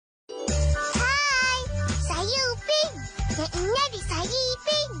Yang ini adik saya,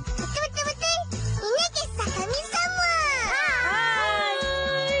 Ipin. Betul. Ini kisah kami semua. Hai.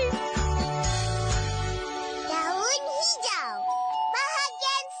 Daun hijau.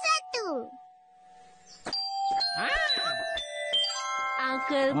 Bahagian 1.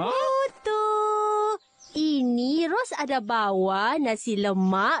 Uncle Putu. Ini Ros ada bawa nasi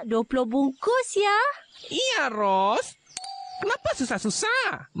lemak 20 bungkus ya. Iya, Ros. Kenapa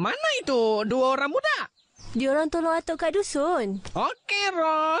susah-susah? Mana itu 2 orang muda? Diorang tolong atuk kat dusun. Okey,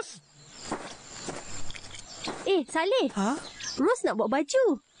 Ros. Saleh. Ros nak buat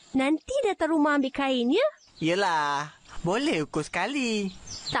baju. Nanti datang rumah ambil kain ya. Yelah, boleh ukur sekali.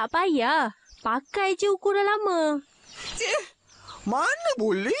 Tak payah. Pakai je ukuran lama. Mana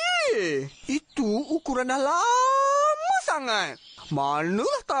boleh? Itu ukuran dah lama sangat.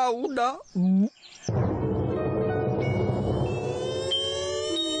 Manalah tahu dah.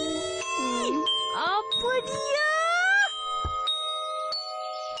 Apa dia?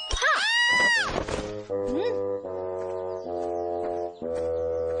 Ha!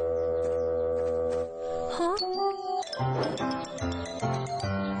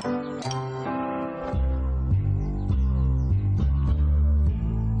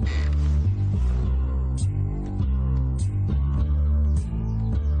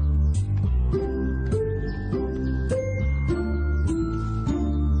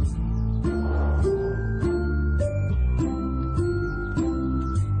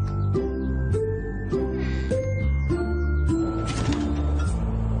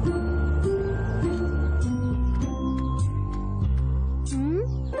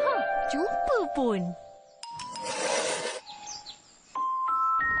 Jumpa pun.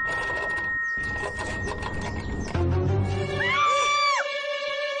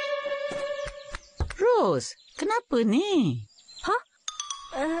 Ros, kenapa ni?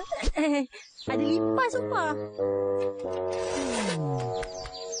 Ada lipas upah.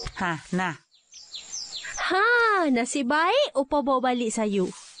 Nah. Nasib baik Opah bawa balik sayur.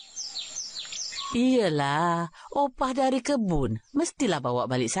 Iyalah, opah dari kebun. Mestilah bawa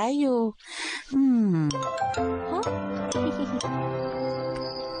balik sayur.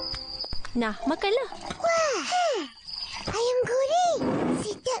 Nah, makanlah. Wah, ayam goreng.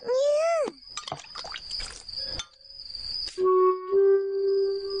 Sedapnya.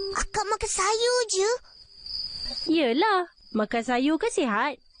 Akak makan sayur je. Yelah, makan sayur kan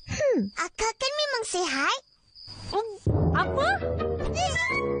sihat. Akak kan memang sihat. Apa?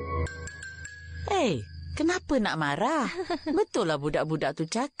 Kenapa nak marah? Betul lah budak-budak tu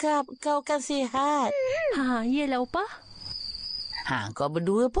cakap kau kan sihat. Yelah Opah. Kau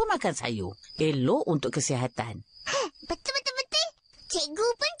berdua pun makan sayur. Elok untuk kesihatan. Betul. Cikgu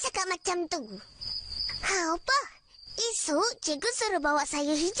pun cakap macam tu. Opah. Esok cikgu suruh bawa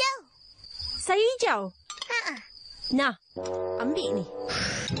sayur hijau. Sayur hijau? Nah, ambil ni.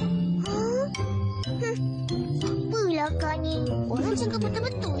 Apalah kau ni? Orang cakap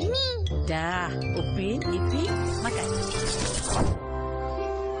betul-betul ni. Dah, Upin Ipin makan.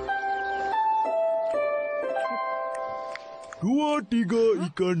 Dua, tiga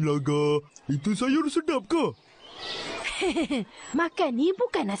ikan laga. Itu sayur sedap ke? Makan ni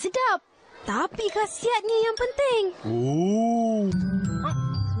bukan nak sedap. Tapi khasiatnya yang penting. Oh.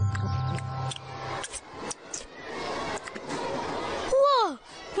 Wah,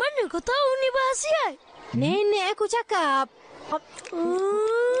 mana kau tahu ni berkhasiat? Nenek aku cakap. Aku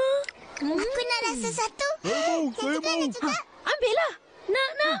nak rasa satu. Saya mau. Ambillah.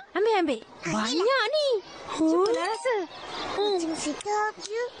 Nak. Ambil. Banyak ni. Cepatlah rasa. Macam sedap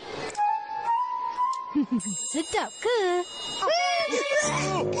je. Sedap ke?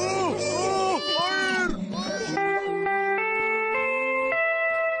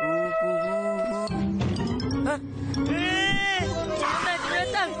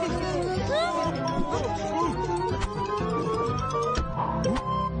 Datang.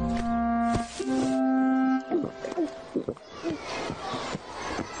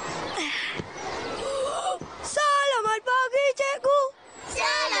 Selamat pagi, cikgu.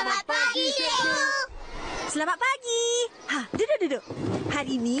 Selamat pagi, cikgu. Selamat pagi. Duduk.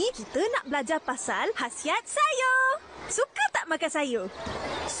 Hari ni kita nak belajar pasal khasiat sayur. Suka tak makan sayur?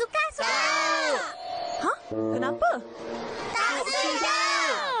 Suka. Kenapa? Tak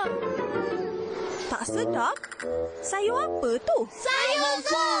sedap. Tak sedap? Sayur apa tu? Sayur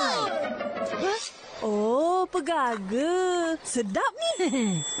sup. Oh, pegaga. Sedap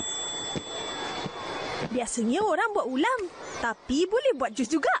ni. Biasanya orang buat ulam. Tapi boleh buat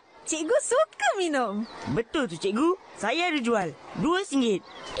jus juga. Cikgu suka minum. Betul tu, cikgu. Saya ada jual. RM2.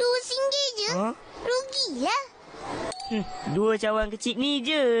 RM2 je? Rugilah. 2 cawan kecil ni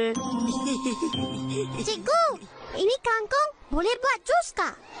je. Cikgu, ini kangkung boleh buat jus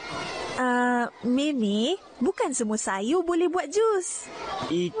kah? Mimi, bukan semua sayur boleh buat jus.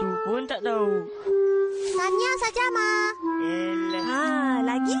 Itu pun tak tahu. Tanya saja, Ma.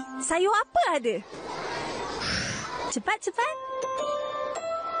 Lagi sayur apa ada? Cepat.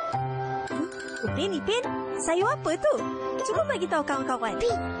 Upin Ipin, sayur apa tu? Cuba bagi tahu kawan-kawan.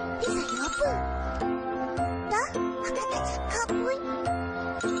 Ini sayur apa? Dah, Akak tak cakap pun.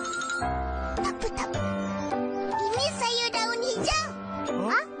 Tak apa. Ini sayur daun hijau.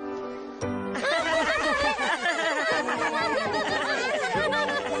 Ha?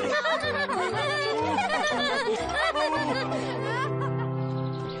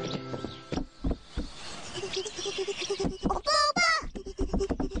 Opa!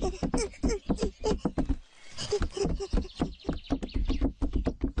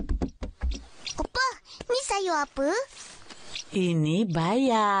 Opa, ni sayur apa? Ini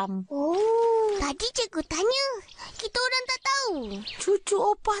bayam. Oh, tadi cikgu tanya. Kita orang tak tahu. Cucu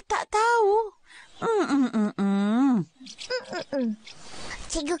opah tak tahu.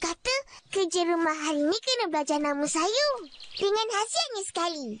 Cikgu kata kerja rumah hari ni kena belajar nama sayur. Dengan hasiatnya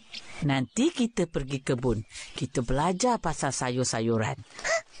sekali. Nanti kita pergi kebun. Kita belajar pasal sayur-sayuran.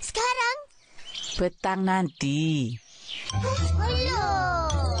 Sekarang? Petang nanti.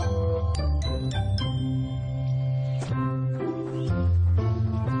 Alah.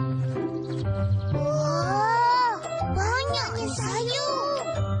 Wah, banyaknya sayur.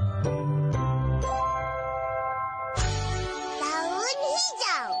 Daun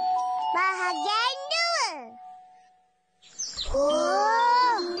hijau. Bahagian 2.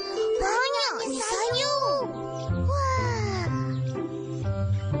 Wah, banyaknya sayur. Wah.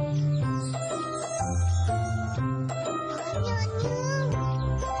 Banyaknya.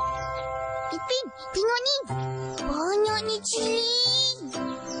 Ipin, tengok ni. Banyaknya cili.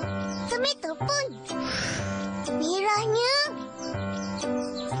 Tomato pun. Merahnya.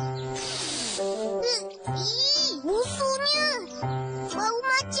 Busuknya. Bau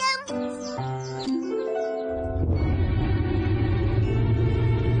macam.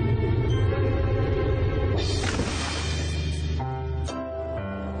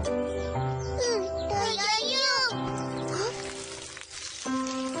 Daya.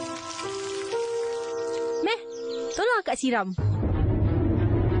 Meh, tolong Akak siram.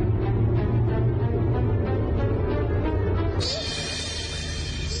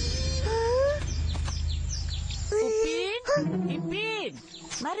 Ipin,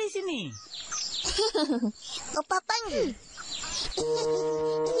 mari sini. Opa panggil.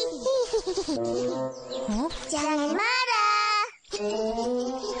 Jangan marah.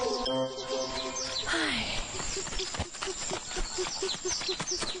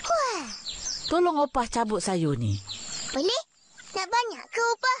 Wah, Tolong opah cabut sayur ni. boleh? Nak banyak ke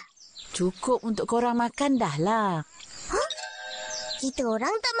Opa? Cukup untuk korang makan dah lah. Kita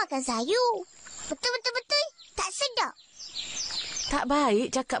orang tak makan sayur. Betul. Tak sedap. Tak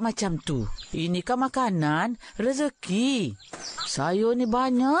baik cakap macam tu. Ini kan makanan, rezeki. Sayur ni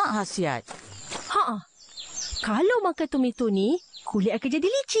banyak khasiat. Kalau makan tomato ni, kulit akan jadi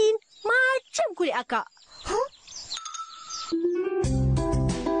licin. Macam kulit Akak.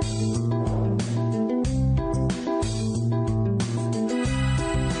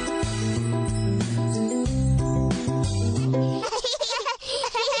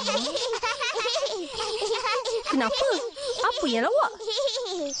 Kenapa? Apa yang lawak?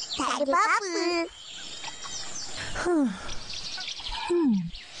 Tak ada apa-apa.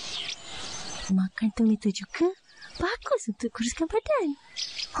 Makan tomato juga bagus untuk kuruskan badan.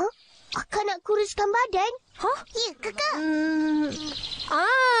 Akak nak kuruskan badan? Ya, Kakak.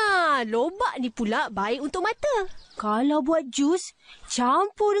 Lobak ni pula baik untuk mata. Kalau buat jus,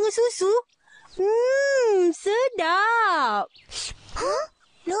 campur dengan susu. Sedap.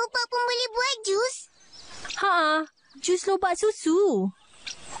 Lobak pun boleh buat jus? Jus lobak susu.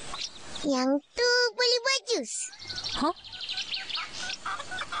 Yang tu boleh buat jus?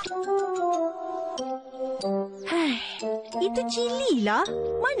 Itu cili lah.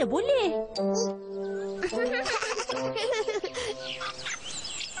 Mana boleh?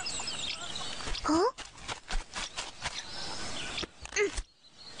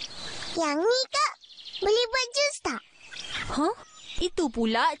 Yang ni, Kak. Boleh buat jus tak? Itu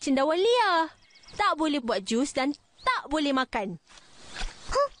pula cendawan liar. Tak boleh buat jus dan tak boleh makan.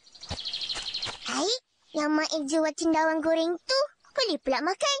 Yang Mak jual cendawan goreng tu boleh pula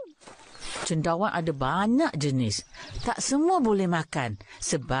makan. Cendawan ada banyak jenis. Tak semua boleh makan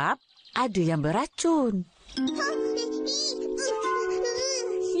sebab ada yang beracun.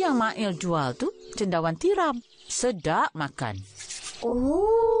 Yang Mail jual tu cendawan tiram. Sedap makan.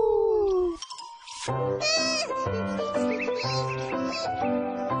 Oh.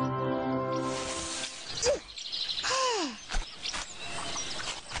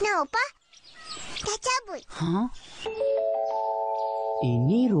 rumput.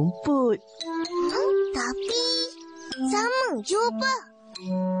 Ini rumput. Tapi sama je apa?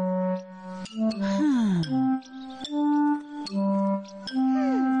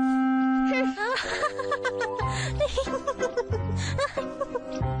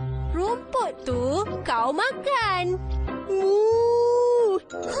 Rumput tu kau makan.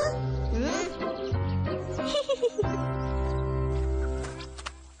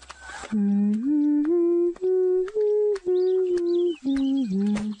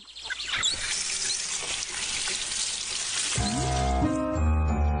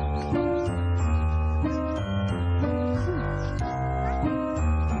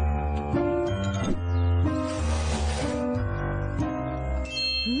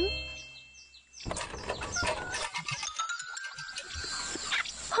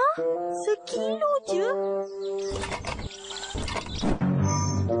 Sekilo je.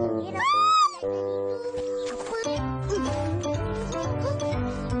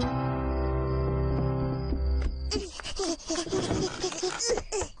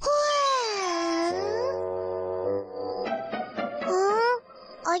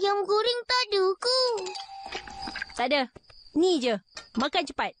 Ayam goreng tak ada ke? Tak ada. Ni je. Makan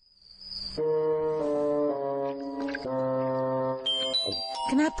cepat.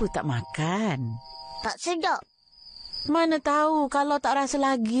 Kenapa tak makan? Tak sedap. Mana tahu kalau tak rasa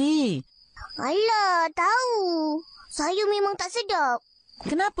lagi. Alah, tahu. Sayur memang tak sedap.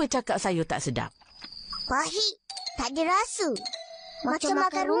 Kenapa cakap sayur tak sedap? Pahit. Tak ada rasa. Macam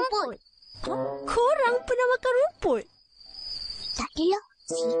makan rumput. Korang pernah makan rumput? Tak adalah.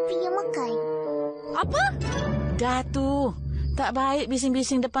 Sipi yang makan. Apa? Dah tu. Tak baik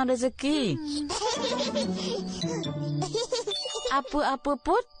bising-bising depan rezeki. Apa-apa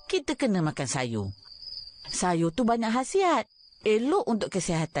pun kita kena makan sayur. Sayur tu banyak khasiat. Elok untuk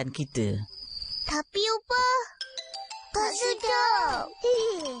kesihatan kita. Tapi apa? Tak sedap.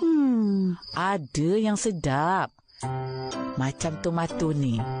 Ada yang sedap. Macam tomato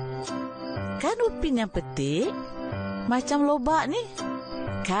ni. Kan Upin yang petik? Macam lobak ni.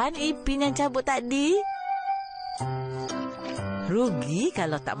 Kan Ipin yang cabut tadi? Rugi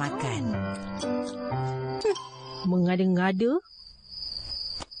kalau tak makan. Mengada-ngada.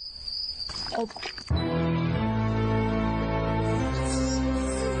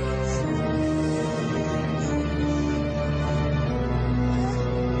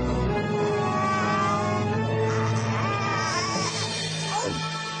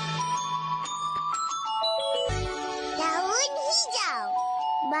 Daun hijau.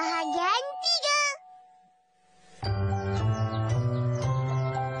 Bahagian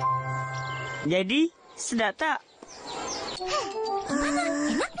 3. Jadi, sedap tak?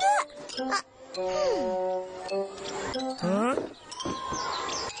 Enak tak?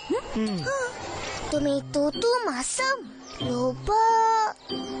 Tomato tu masam. Lobak.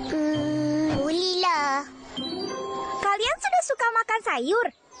 Bolehlah. Kalian sudah suka makan sayur?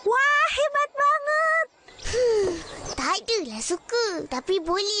 Wah, hebat banget. Tak adalah suka. Tapi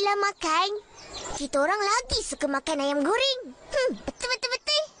bolehlah makan. Kita orang lagi suka makan ayam goreng.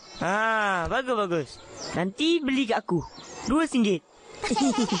 Betul-betul-betul. Bagus-bagus. Nanti beli kat aku. RM2.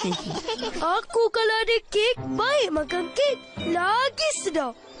 Aku kalau ada kek, baik makan kek. Lagi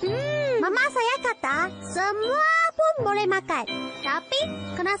sedap. Mama saya kata semua pun boleh makan. Tapi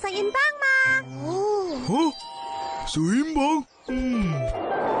kena seimbang, Ma. Hah? Seimbang?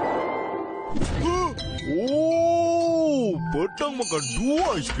 Petang makan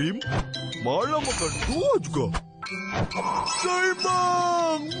 2 aiskrim, malam makan 2 juga.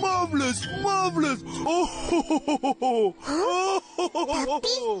 Seimbang! Marvelous!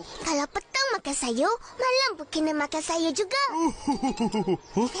 Tapi kalau petang makan sayur, malam pun kena makan sayur juga.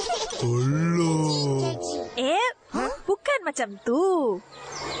 Alah. Bukan macam tu.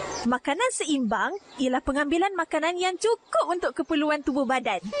 Makanan seimbang ialah pengambilan makanan yang cukup untuk keperluan tubuh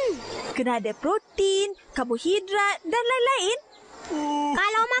badan. Kena ada protein, karbohidrat dan lain-lain.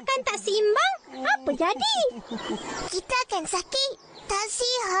 Kalau makan tak seimbang, apa jadi? Kita akan sakit. Tak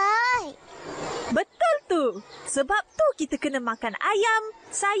sihat. Betul tu. Sebab tu kita kena makan ayam,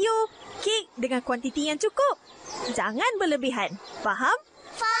 sayur, kek dengan kuantiti yang cukup. Jangan berlebihan. Faham?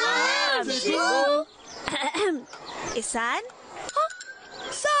 Faham, Cikgu. Ihsan?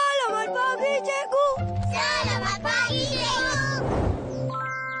 Selamat pagi, Cikgu. Selamat pagi, Cikgu.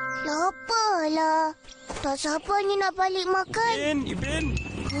 Laparlah. Tak sabarnya nak balik makan. Ipin.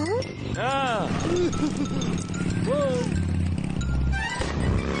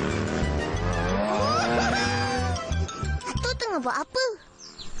 Atuk tengah buat apa?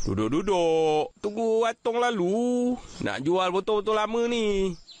 Duduk-duduk. Tunggu Atung lalu. Nak jual botol-botol lama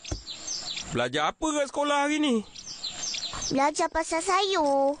ni. Belajar apa kat sekolah hari ni? Belajar pasal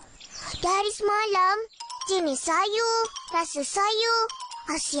sayur. Dari semalam, jenis sayur, rasa sayur,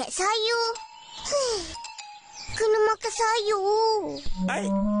 khasiat sayur. Kena makan sayur. Ai,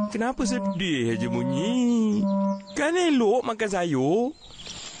 kenapa sedih aja bunyi? Kan elok makan sayur.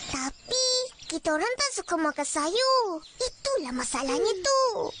 Tapi, kita orang tak suka makan sayur. Itulah masalahnya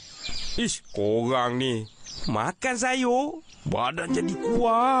tu. Ish, korang ni. Makan sayur, badan jadi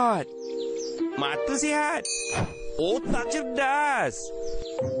kuat. Mata sihat. Otak cerdas.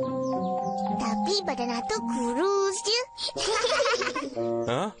 Tapi badan Atuk kurus je.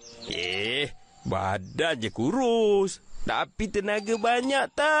 Ha? Badan je kurus. Tapi tenaga banyak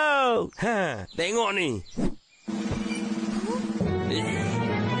tau. Ha, tengok ni.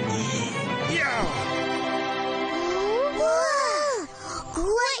 Ya. Wah,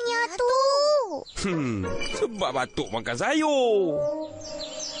 kuatnya tu. Sebab batuk makan sayur.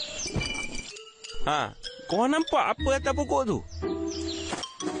 Ha, korang nampak apa atas pokok tu?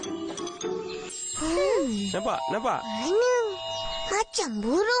 Nampak? Mana? Macam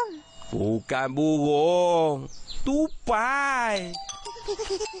burung. Bukan burung. Tupai.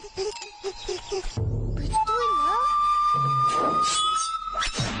 Betul lah.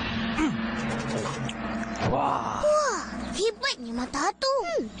 Wah, hebatnya mata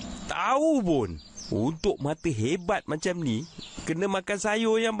tu. Tahu pun. Untuk mata hebat macam ni, kena makan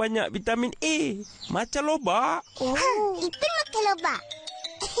sayur yang banyak vitamin A. Macam lobak. Oh, Ipin makan lobak.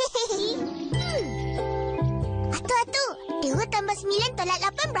 Atu, 2 tambah 9 tolak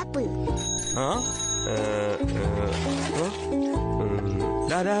 8 berapa? Ha?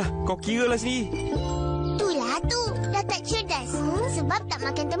 Dah. Kau kira lah sendiri. Itulah tu. Dah tak cerdas. Sebab tak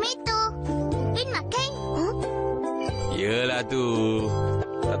makan tomato. Ipin makan. Yelah tu.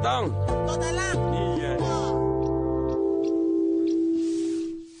 Datang. Tok dalam. Iya.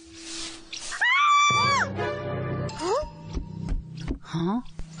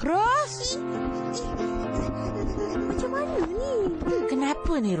 Ros? Macam mana ni?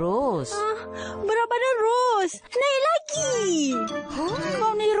 Kenapa ni, Ros? Berat badan Ros. Naik lagi.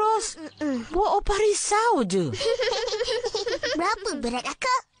 Kau ni, Ros, buat opa risau je. Berapa berat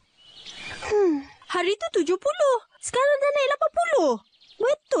akak? Hari tu 70. Sekarang dah naik 80.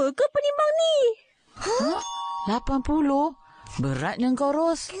 Betul ke penimbang ni? 80? Beratnya kau,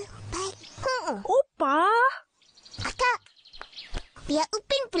 Ros. Baik. Opa. Akak, biar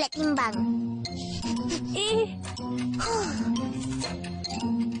Upin pula timbang.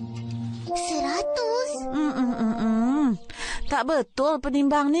 100. Tak betul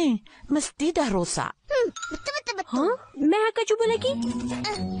penimbang ni. Mesti dah rosak. Betul. Meh akan cuba lagi.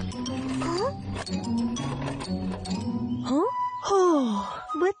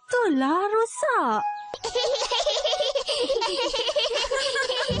 Betul lah rosak.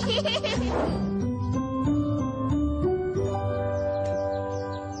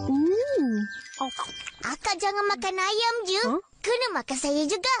 Akak jangan makan ayam je. Kena makan saya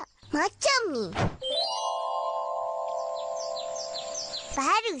juga. Macam ni.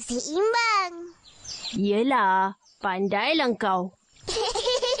 Baru seimbang. Yelah, pandailah kau.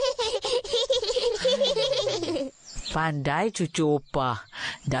 Pandai cucu opa.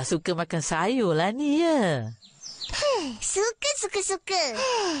 Dah suka makan sayur lah ni ya. Suka.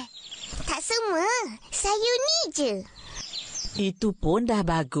 Tak semua. Sayur ni je. Itu pun dah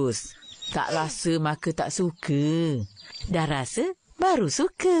bagus. Tak rasa maka tak suka. Dah rasa baru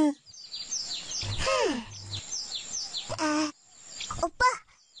suka. Opa,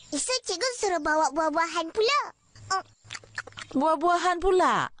 esok cikgu suruh bawa buah-buahan pula. Buah-buahan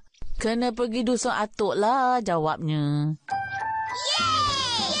pula. Kena pergi dusun atuk lah jawabnya.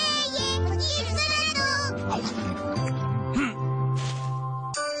 Yeay! Pergi dusun atuk.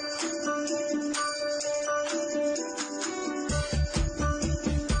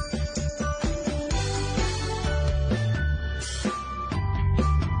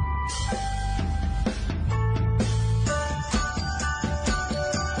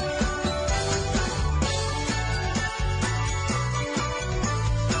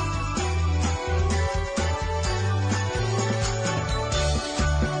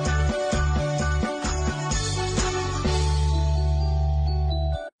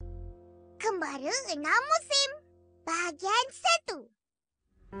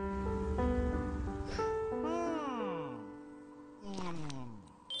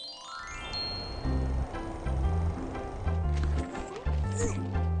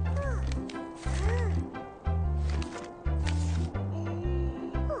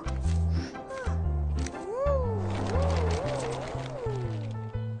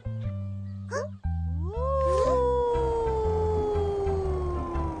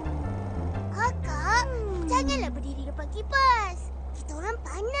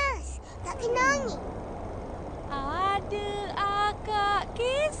 tak kena angin? Ada akak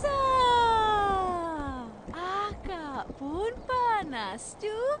kisah. Akak pun panas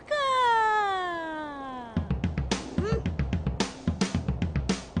juga.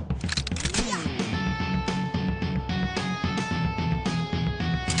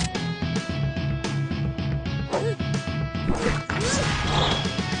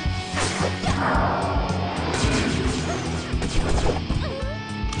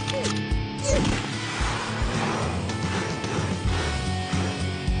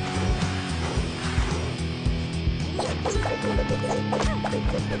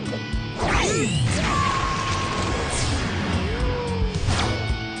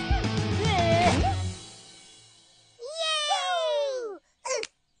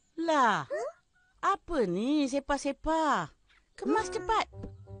 Lah, apa ni sepa-sepa? Kemas cepat.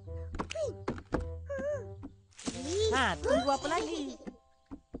 Ha, tunggu apa lagi?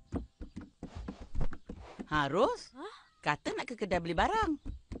 Harus? Kata nak ke kedai beli barang.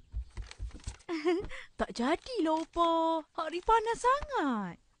 Tak jadilah, Opa. Hari panas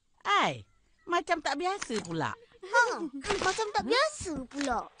sangat. Ai, macam tak biasa pula. Macam tak biasa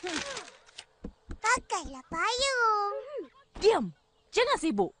pula. Pakailah payung. Diam. Jangan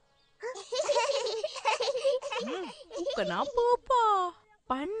sibuk. Kenapa, Opa?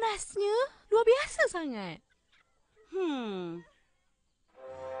 Panasnya luar biasa sangat.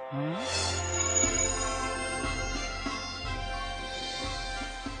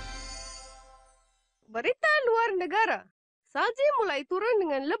 Berita luar negara. Salji mulai turun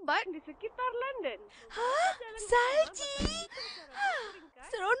dengan lebat di sekitar London. Salji?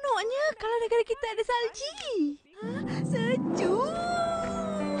 Seronoknya kalau negara kita ada salji. Sejuk.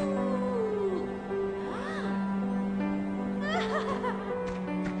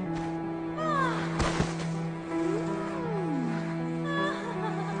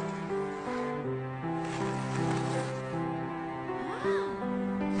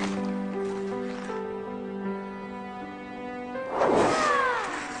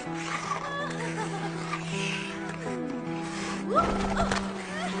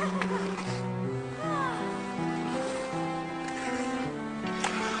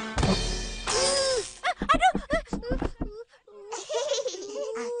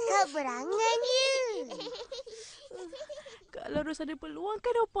 Akak berangan je. Kalau Ros ada peluang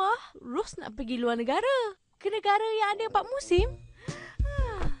kan, Opa? Ros nak pergi luar negara. Ke negara yang ada 4 musim.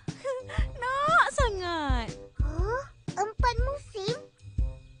 Nak sangat. 4 musim?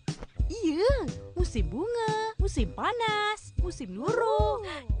 Iya, musim bunga, musim panas, musim luruh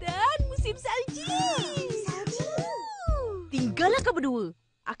dan musim salji. Salji? Tinggallah kau berdua.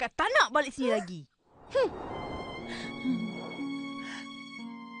 Akak tak nak balik sini lagi.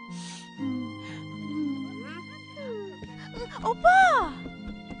 Opa!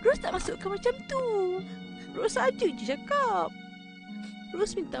 Ros tak masukkan macam tu. Ros saja je cakap.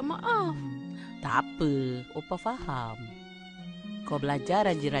 Ros minta maaf. Tak apa, Opa faham. Kau belajar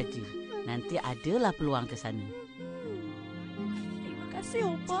rajin-rajin. Nanti adalah peluang ke sana. Terima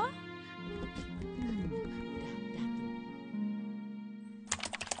kasih, Opa.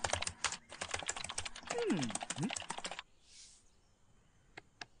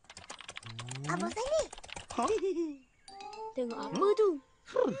 Abang Saleh. Tengok apa tu?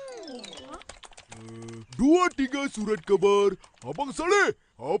 2-3 surat khabar. Abang Saleh,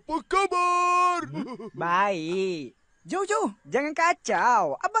 apa khabar? Baik. Jom. Jangan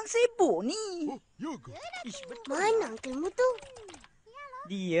kacau. Abang sibuk ni. Ya ke? Mana uncle-mu tu?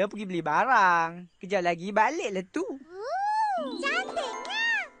 Dia pergi beli barang. Kejap lagi baliklah tu.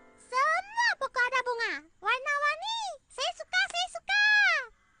 Cantiknya. Semua pokok ada bunga. Warna-warni. Saya suka.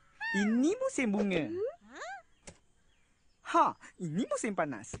 Ini musim bunga. Ini musim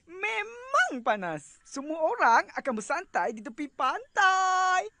panas. Memang panas. Semua orang akan bersantai di tepi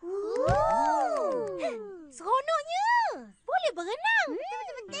pantai. Seronoknya. Boleh berenang.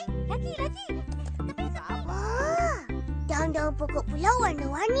 Betul-betul. Lagi. Daun-daun pokok pula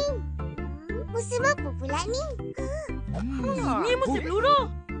warna-warni. Musim apa pula ni? Ini musim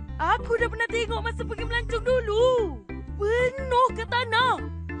luruh. Aku dah pernah tengok masa pergi melancong dulu. Penuh ke tanah.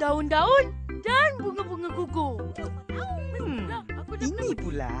 Daun-daun dan bunga-bunga gugur. Ini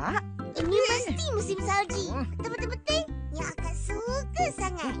pula. Ini mesti musim salji. Betul-betul. Yang akak suka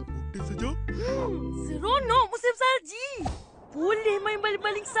sangat. Okey saja. Seronok musim salji. Boleh main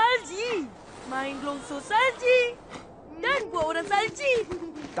baling-baling salji. Main longsor salji. Dan buat orang salji.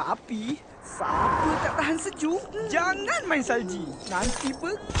 Tapi, siapa tak tahan sejuk, jangan main salji. Nanti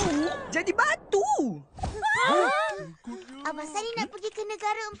beku jadi batu. Abang Saleh nak pergi ke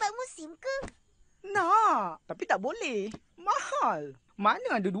negara 4 musim ke? Nak, tapi tak boleh. Mahal.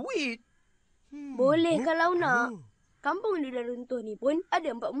 Mana ada duit? Boleh kalau nak. Kampung yang dah runtuh ni pun ada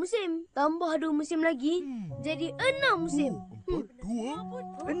 4 musim. Tambah 2 musim lagi, jadi 6 musim.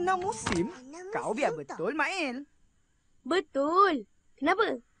 6 musim? Kau biar betul, Mail. Betul.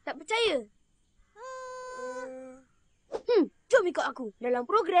 Kenapa? Tak percaya? Jom ikut aku dalam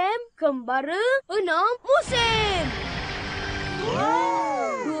program Kembara 6 Musim.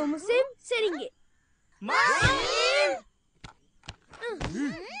 2 musim RM1. Mail!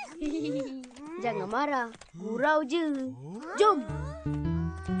 Jangan marah. Gurau je. Jom.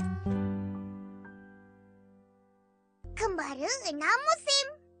 Kembara 6 musim.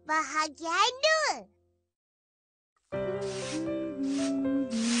 Bahagian 2.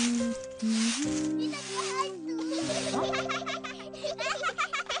 Kita ke hantu.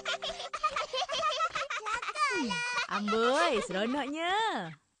 Amboi, seronoknya.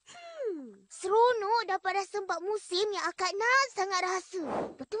 Seronok dapat rasa 4 musim yang akak nak sangat rasa.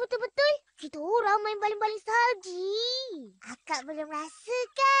 Betul-betul. Kita orang main baling-baling salji. Akak belum rasa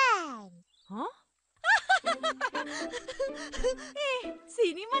kan? Hah?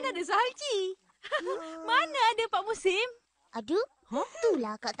 Sini mana ada salji? Mana ada 4 musim? Aduh,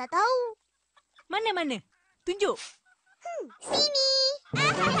 itulah akak tak tahu. Mana? Tunjuk. Sini.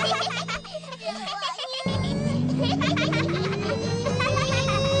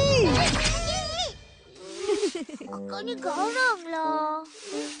 Akak ni garang lah.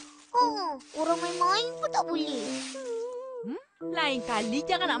 Orang main-main pun tak boleh. Lain kali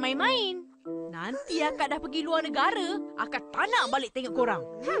jangan nak main-main. Nanti akak dah pergi luar negara, akak tak nak balik tengok korang.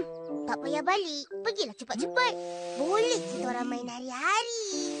 Tak payah balik. Pergilah cepat-cepat. Boleh kita orang main hari-hari.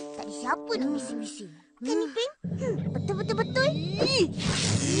 Tak ada siapa nak bising-bising. Kan, Ipin? Betul-betul.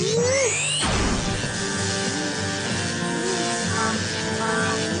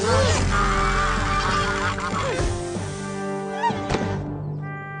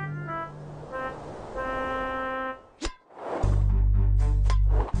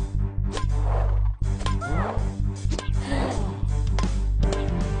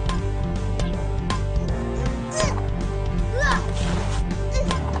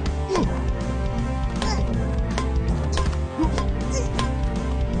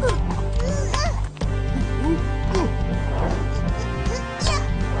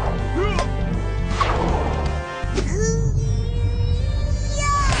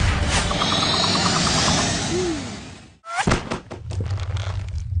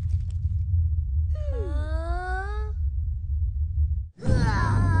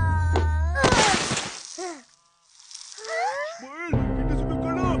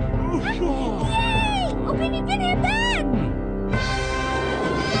 Upin Ipin hebat!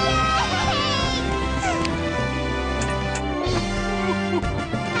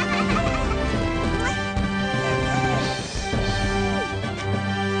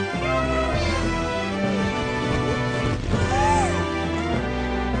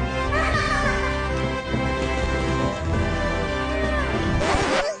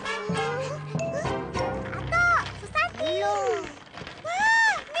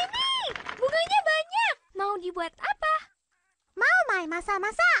 Buat apa? Mau main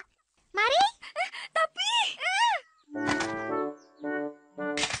masak-masak? Mari. Tapi...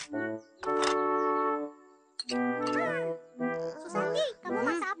 Susanti, kamu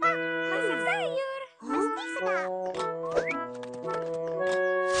masak apa? Masak sayur. Pasti sedap.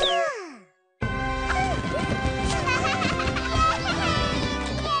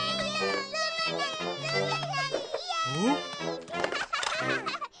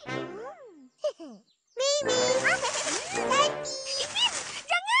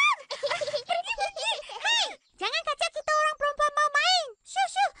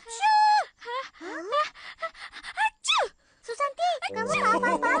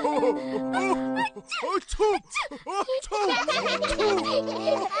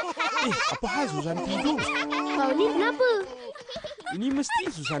 Apa hal Susanti tu? Kau ni kenapa? Ini mesti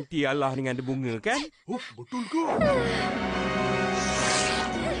Susanti Allah dengan ada bunga, kan? Betul ke?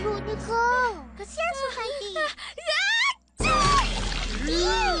 Teruknya kau. Kesian Susanti.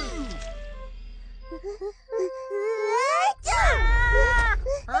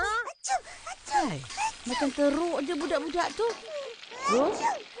 Hai, macam teruk je budak-budak tu. Ros,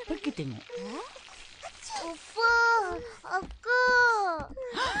 pergi tengok. Ufa, akak.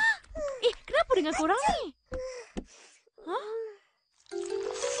 Kenapa dengan korang ni?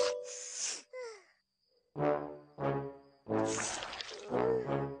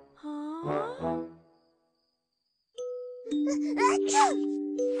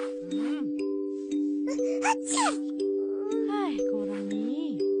 Hai, korang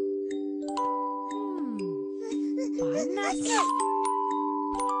ni. Panas.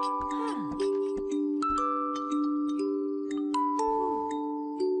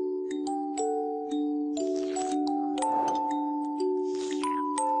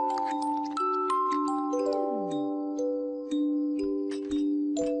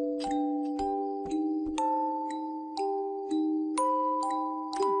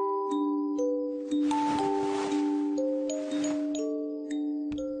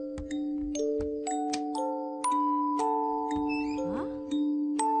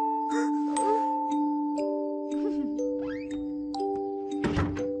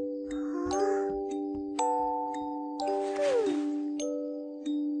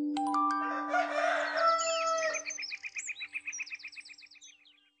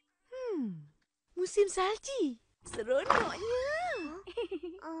 musim salji. Seronoknya.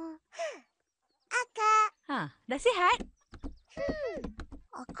 Akak. Dah sihat?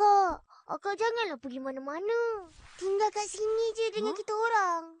 Akak janganlah pergi mana-mana. Tinggal kat sini je dengan kita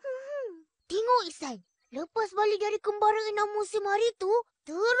orang. Tengok Ihsan. Lepas balik dari kembara 6 musim hari tu,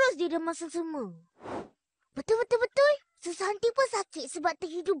 terus dia demam selsema. Betul. Susanti pun sakit sebab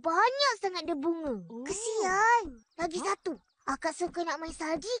terhidu banyak sangat derbunga. Kesian. Lagi satu, akak suka nak main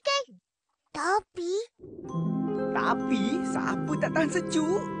salji kan? Tapi, siapa tak tahan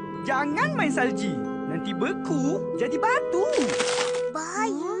sejuk? Jangan main salji. Nanti beku, jadi batu.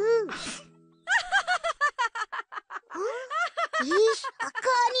 bahaya. Ish,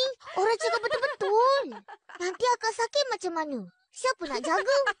 akak ni orang cakap betul-betul. Nanti akak sakit macam mana? Siapa nak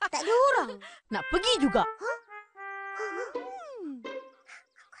jaga? Tak ada orang. Nak pergi juga.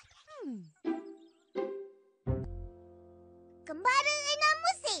 Kembara 6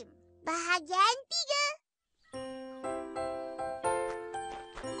 musim. Bahagian 3.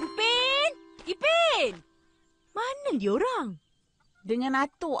 Ipin! Mana dia orang? Dengan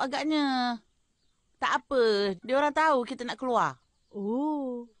atuk agaknya. Tak apa, dia orang tahu kita nak keluar.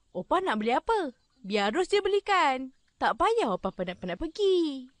 Oh, Opa nak beli apa? Biar Ros dia belikan. Tak payah Opa penat-penat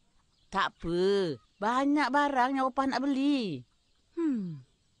pergi. Tak apa, banyak barang yang Opa nak beli.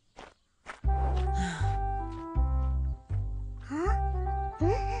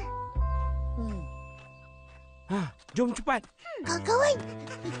 Jom cepat. Kawan-kawan.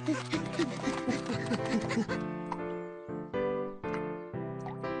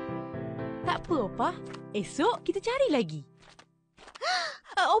 Tak apa Opa. Esok kita cari lagi.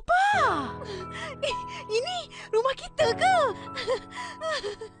 Opa! Ini rumah kita ke?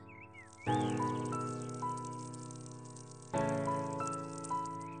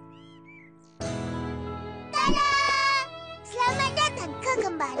 Tada! Selamat datang ke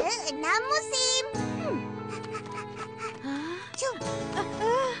Kembara 6 musim. Jom.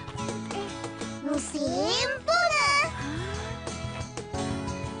 Musim bunga.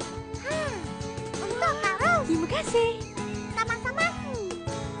 Untuk Kak Ros. Terima kasih. Sama-sama.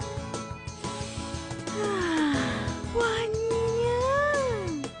 Wanginya.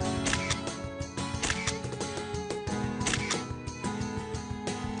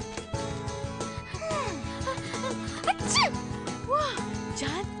 Achoo! Wah,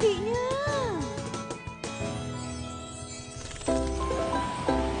 cantiknya.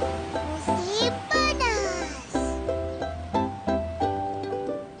 Musim panas.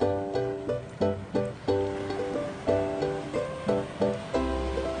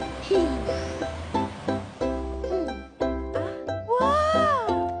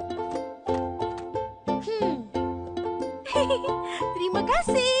 Terima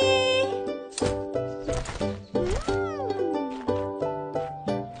kasih.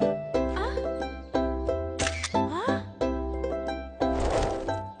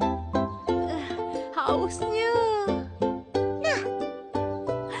 Hausnya. Nah.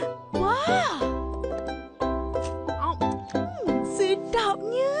 Wah.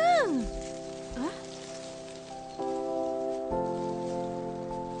 Sedapnya.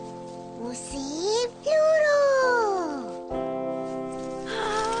 Musim luruh.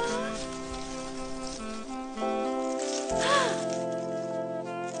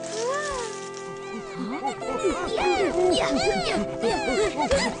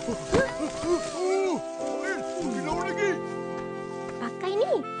 Makin lawan lagi. Pakai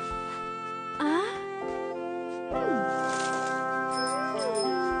ni. Wah,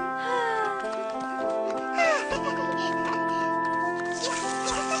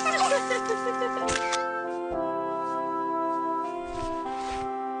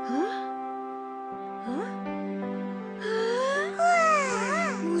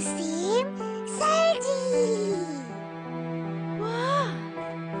 musim salji. Wah.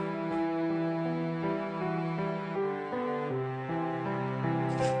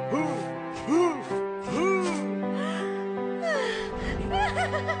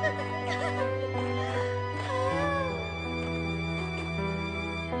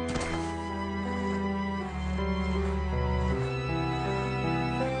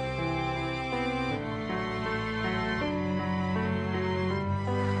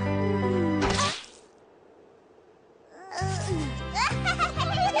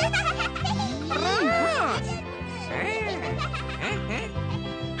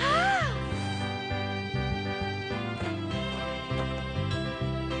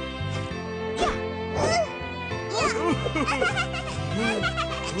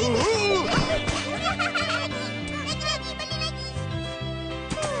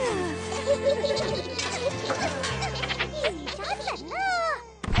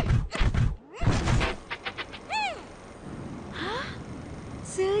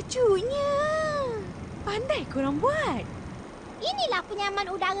 Lucunya. Pandai korang buat. Inilah penyaman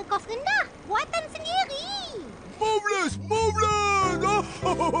udara kos rendah. Buatan sendiri. Marvelous! Marvelous!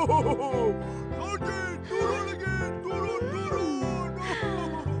 Okey, turun lagi. Turun.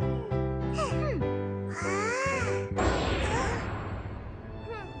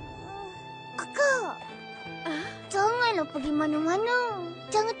 Akak. Janganlah pergi mana-mana.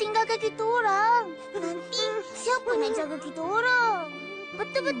 Jangan tinggalkan kita orang. Nanti siapa nak jaga kita orang?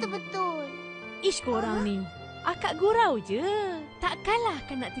 Betul. Ish korang ni. Akak gurau je. Takkanlah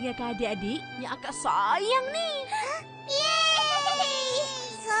kan nak tinggalkan adik-adik yang akak sayang ni. Yeay!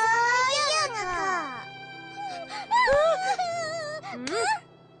 Sayang akak.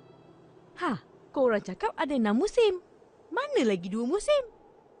 Korang cakap ada 6 musim. Mana lagi 2 musim?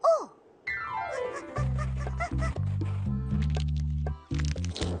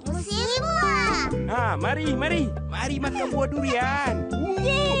 Musim buah. Mari makan buah durian.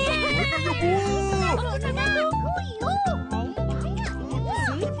 Makanya buah.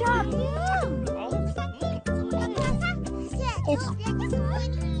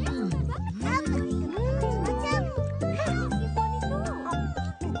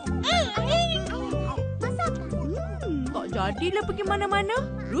 Tak jadilah pergi mana-mana.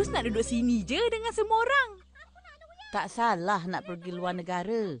 Terus nak duduk sini je dengan semua orang. Tak salah nak pergi luar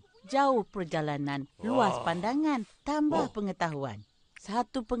negara. Jauh perjalanan, luas pandangan, tambah pengetahuan.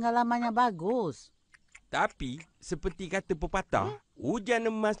 Satu pengalaman yang bagus. Tapi, seperti kata pepatah, hujan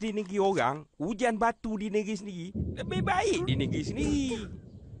emas di negeri orang, hujan batu di negeri sendiri, lebih baik di negeri sendiri.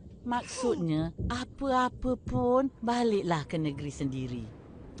 Maksudnya, apa-apa pun baliklah ke negeri sendiri.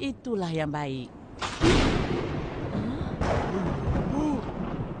 Itulah yang baik.